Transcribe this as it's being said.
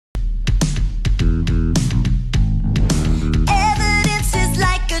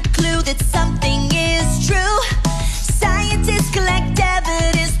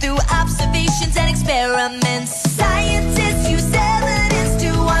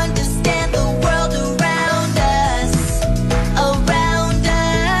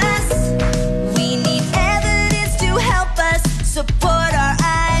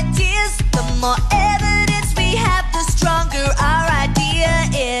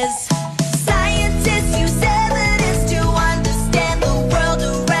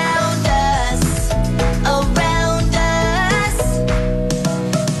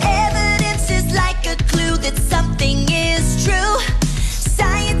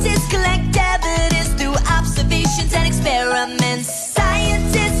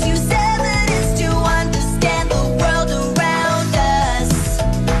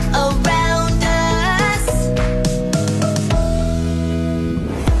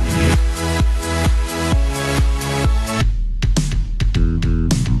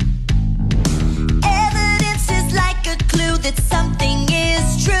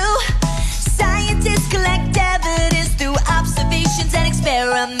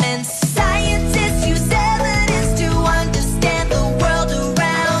experiments. Scientists use evidence to understand the world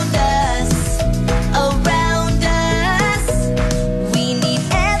around us. Around us. We need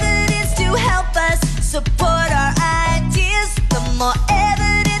evidence to help us support our ideas. The more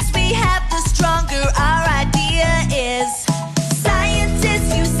evidence we have, the stronger our idea is.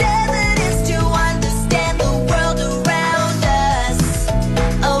 Scientists use evidence to understand the world around us.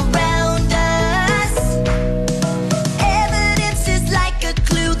 Around us. Evidence is like a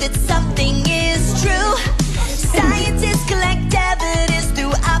clue that something is true. Scientists collect evidence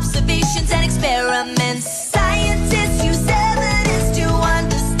through observations and experiments. Scientists use evidence to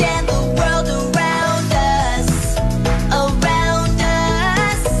understand the world around us. Around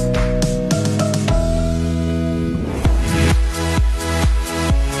us.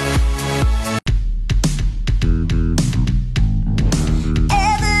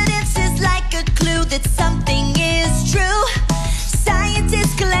 Evidence is like a clue that something is true.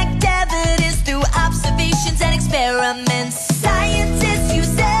 Scientists collect evidence through observations and experiments.